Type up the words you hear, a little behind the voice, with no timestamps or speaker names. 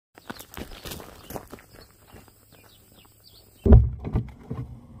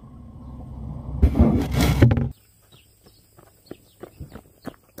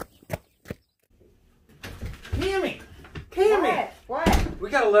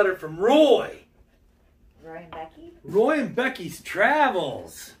got a letter from Roy. Roy and Becky? Roy and Becky's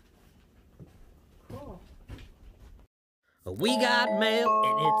Travels. Cool. We got mail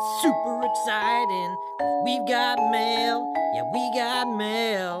and it's super exciting. We've got mail, yeah, we got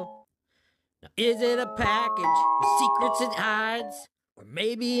mail. Now, is it a package with secrets it hides? Or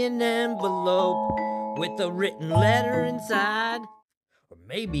maybe an envelope with a written letter inside? Or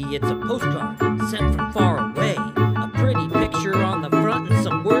maybe it's a postcard sent from far away. A pretty picture on the front and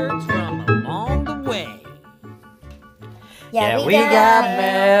some words from along the way. Yeah, we got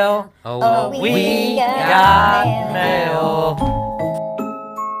mail. Oh, we got mail.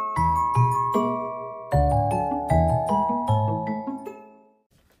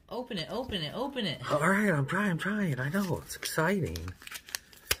 Open it, open it, open it. All right, I'm trying. I know, it's exciting.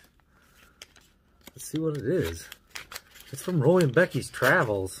 Let's see what it is. It's from Roy and Becky's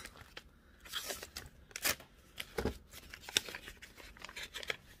Travels.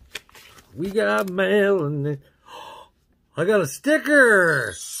 We got mail and I got a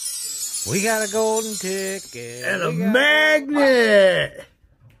sticker. We got a golden ticket. And a magnet.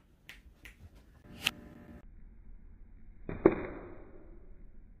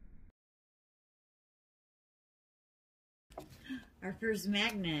 Our first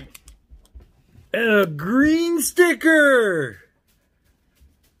magnet. And a green sticker.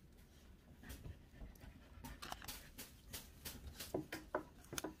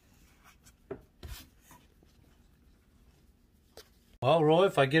 Well, Roy,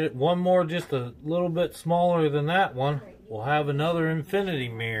 if I get it one more just a little bit smaller than that one, we'll have another infinity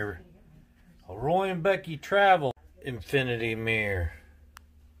mirror. A Roy and Becky Travel infinity mirror.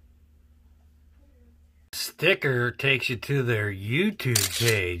 Sticker takes you to their YouTube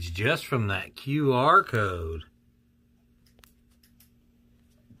page just from that QR code.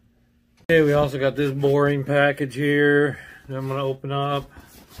 Okay, we also got this boring package here that I'm going to open up.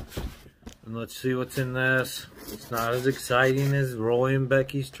 And let's see what's in this. It's not as exciting as Roy and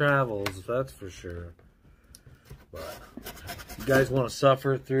Becky's Travels, that's for sure. But if you guys want to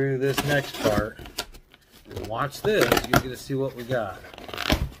suffer through this next part and watch this, you're going to see what we got.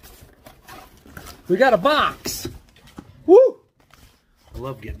 We got a box. Woo! I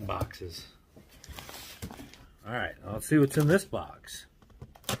love getting boxes. All right, let's see what's in this box.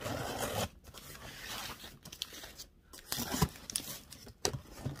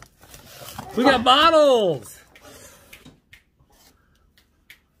 We got bottles.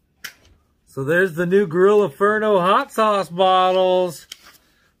 So there's the new Gorilla Ferno hot sauce bottles.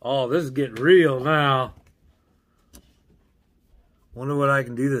 Oh, this is getting real now. Wonder what I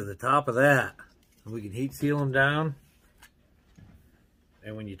can do to the top of that. We can heat seal them down.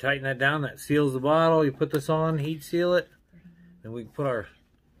 And when you tighten that down, that seals the bottle. You put this on, heat seal it. And we can put our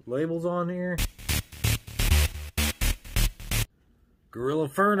labels on here. Gorilla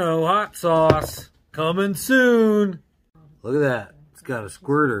Ferno hot sauce coming soon. Look at that. It's got a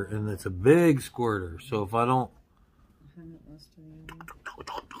squirter and it's a big squirter. So if I don't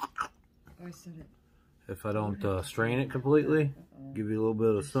strain it completely, give you a little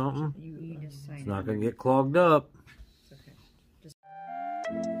bit of something, it's not going to get clogged up.